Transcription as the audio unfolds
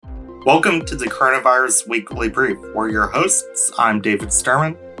Welcome to the Coronavirus Weekly Brief. We're your hosts. I'm David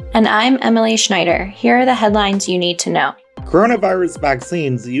Sturman. And I'm Emily Schneider. Here are the headlines you need to know. Coronavirus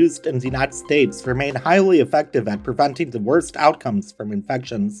vaccines used in the United States remain highly effective at preventing the worst outcomes from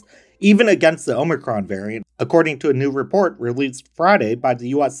infections, even against the Omicron variant, according to a new report released Friday by the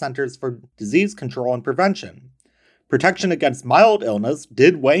U.S. Centers for Disease Control and Prevention. Protection against mild illness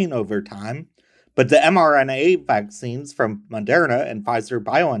did wane over time, but the mRNA vaccines from Moderna and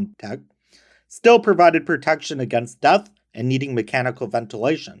Pfizer-BioNTech still provided protection against death and needing mechanical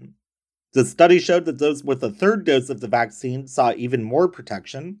ventilation. The study showed that those with a third dose of the vaccine saw even more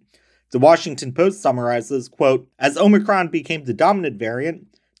protection. The Washington Post summarizes, quote, "As Omicron became the dominant variant,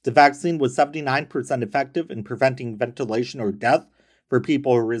 the vaccine was 79% effective in preventing ventilation or death for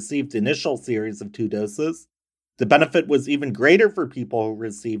people who received the initial series of 2 doses. The benefit was even greater for people who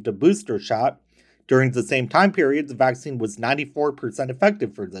received a booster shot. During the same time period, the vaccine was 94%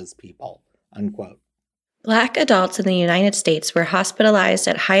 effective for those people," unquote. Black adults in the United States were hospitalized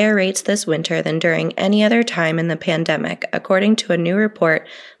at higher rates this winter than during any other time in the pandemic, according to a new report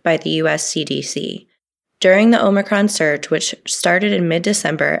by the U.S. CDC. During the Omicron surge, which started in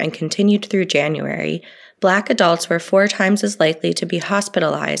mid-December and continued through January, Black adults were 4 times as likely to be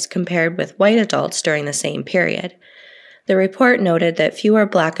hospitalized compared with white adults during the same period. The report noted that fewer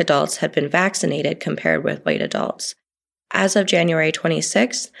Black adults had been vaccinated compared with white adults. As of January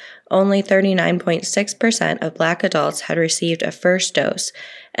 26th, only 39.6% of Black adults had received a first dose,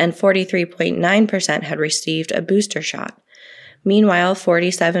 and 43.9% had received a booster shot. Meanwhile,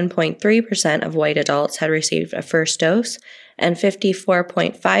 47.3% of white adults had received a first dose, and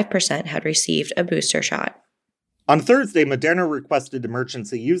 54.5% had received a booster shot. On Thursday, Moderna requested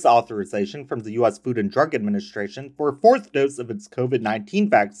emergency use authorization from the U.S. Food and Drug Administration for a 4th dose of its COVID-19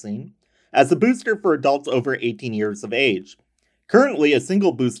 vaccine as a booster for adults over 18 years of age. Currently, a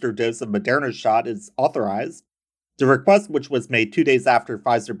single booster dose of Moderna's shot is authorized. The request, which was made 2 days after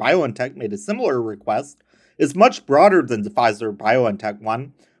Pfizer-BioNTech made a similar request, is much broader than the Pfizer-BioNTech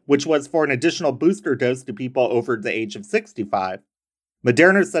one, which was for an additional booster dose to people over the age of 65.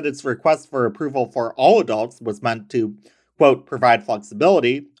 Moderna said its request for approval for all adults was meant to, quote, provide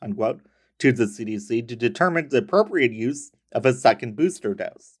flexibility, unquote, to the CDC to determine the appropriate use of a second booster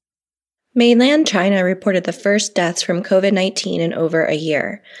dose. Mainland China reported the first deaths from COVID-19 in over a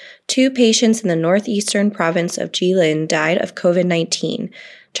year. 2 patients in the northeastern province of Jilin died of COVID-19,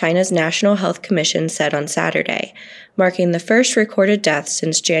 China's National Health Commission said on Saturday, marking the first recorded death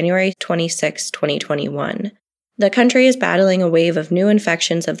since January 26, 2021. The country is battling a wave of new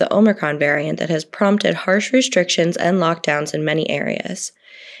infections of the Omicron variant that has prompted harsh restrictions and lockdowns in many areas.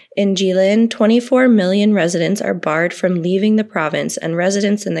 In Jilin, 24 million residents are barred from leaving the province, and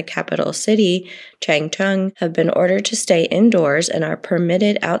residents in the capital city, Changchun, have been ordered to stay indoors and are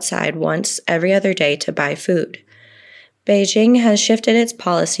permitted outside once every other day to buy food. Beijing has shifted its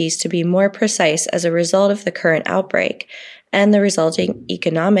policies to be more precise as a result of the current outbreak and the resulting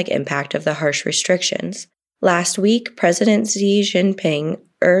economic impact of the harsh restrictions. Last week, President Xi Jinping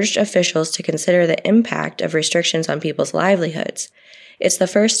urged officials to consider the impact of restrictions on people's livelihoods. It's the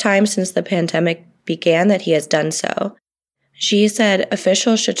first time since the pandemic began that he has done so. Xi said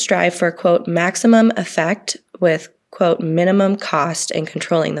officials should strive for, quote, maximum effect with, quote, minimum cost in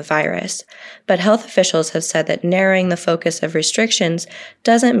controlling the virus. But health officials have said that narrowing the focus of restrictions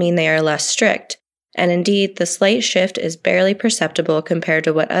doesn't mean they are less strict. And indeed, the slight shift is barely perceptible compared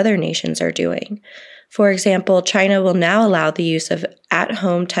to what other nations are doing. For example, China will now allow the use of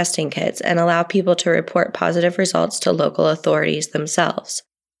at-home testing kits and allow people to report positive results to local authorities themselves.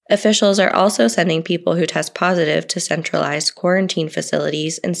 Officials are also sending people who test positive to centralized quarantine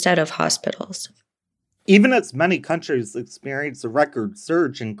facilities instead of hospitals. Even as many countries experience a record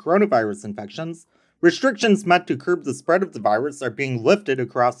surge in coronavirus infections, restrictions meant to curb the spread of the virus are being lifted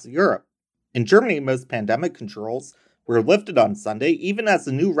across Europe. In Germany, most pandemic controls were lifted on Sunday, even as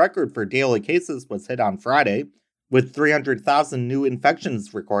a new record for daily cases was hit on Friday, with 300,000 new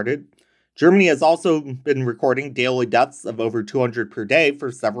infections recorded. Germany has also been recording daily deaths of over 200 per day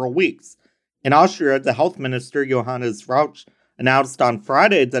for several weeks. In Austria, the health minister Johannes Rauch announced on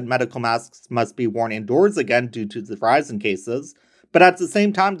Friday that medical masks must be worn indoors again due to the rise in cases, but at the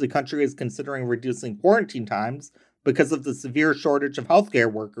same time, the country is considering reducing quarantine times because of the severe shortage of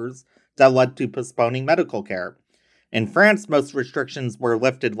healthcare workers that led to postponing medical care. In France, most restrictions were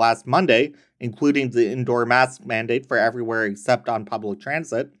lifted last Monday, including the indoor mask mandate for everywhere except on public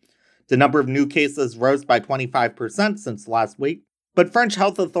transit. The number of new cases rose by 25% since last week, but French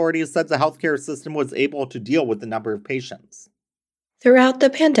health authorities said the healthcare system was able to deal with the number of patients. Throughout the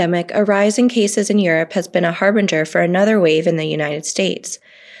pandemic, a rise in cases in Europe has been a harbinger for another wave in the United States.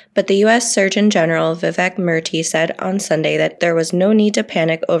 But the U.S. Surgeon General Vivek Murthy said on Sunday that there was no need to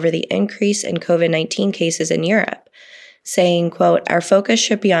panic over the increase in COVID-19 cases in Europe, saying, quote, "Our focus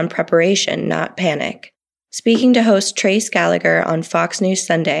should be on preparation, not panic." Speaking to host Trace Gallagher on Fox News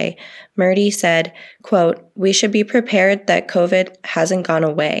Sunday, Murthy said, quote, "We should be prepared that COVID hasn't gone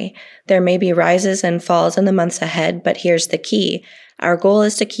away. There may be rises and falls in the months ahead, but here's the key. Our goal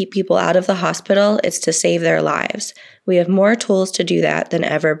is to keep people out of the hospital. It's to save their lives. We have more tools to do that than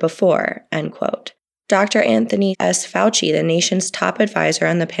ever before," end quote. Dr. Anthony S. Fauci, the nation's top advisor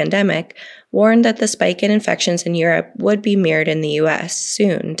on the pandemic, warned that the spike in infections in Europe would be mirrored in the U.S.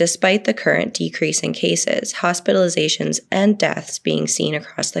 soon, despite the current decrease in cases, hospitalizations, and deaths being seen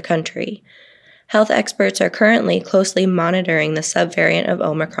across the country. Health experts are currently closely monitoring the subvariant of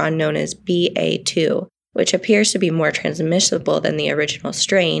Omicron known as BA.2, which appears to be more transmissible than the original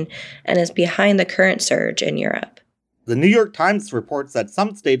strain and is behind the current surge in Europe. The New York Times reports that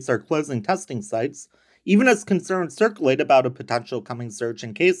some states are closing testing sites, even as concerns circulate about a potential coming surge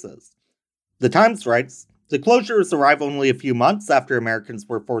in cases. The Times writes, "The closures arrive only a few months after Americans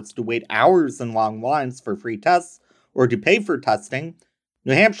were forced to wait hours in long lines for free tests or to pay for testing.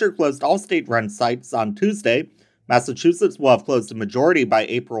 New Hampshire closed all state-run sites on Tuesday. Massachusetts will have closed a majority by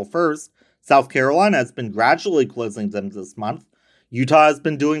April 1st. South Carolina has been gradually closing them this month. Utah has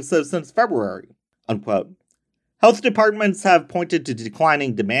been doing so since February," unquote. Health departments have pointed to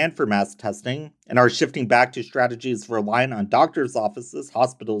declining demand for mass testing and are shifting back to strategies relying on doctors' offices,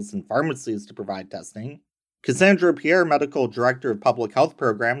 hospitals, and pharmacies to provide testing. Cassandra Pierre, Medical Director of Public Health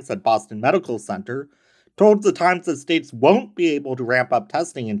Programs at Boston Medical Center, told the Times that states won't be able to ramp up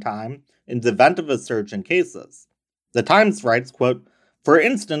testing in time in the event of a surge in cases. The Times writes, quote, "For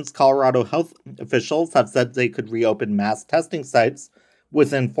instance, Colorado health officials have said they could reopen mass testing sites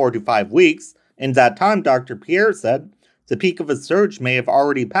within 4 to 5 weeks. In that time, Dr. Pierre said, the peak of a surge may have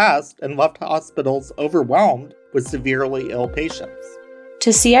already passed and left hospitals overwhelmed with severely ill patients."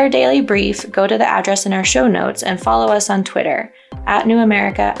 To see our daily brief, go to the address in our show notes and follow us on Twitter,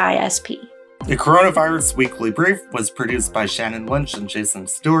 @NewAmericaISP. The Coronavirus Weekly Brief was produced by Shannon Lynch and Jason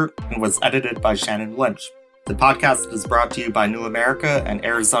Stewart and was edited by Shannon Lynch. The podcast is brought to you by New America and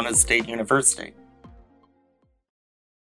Arizona State University.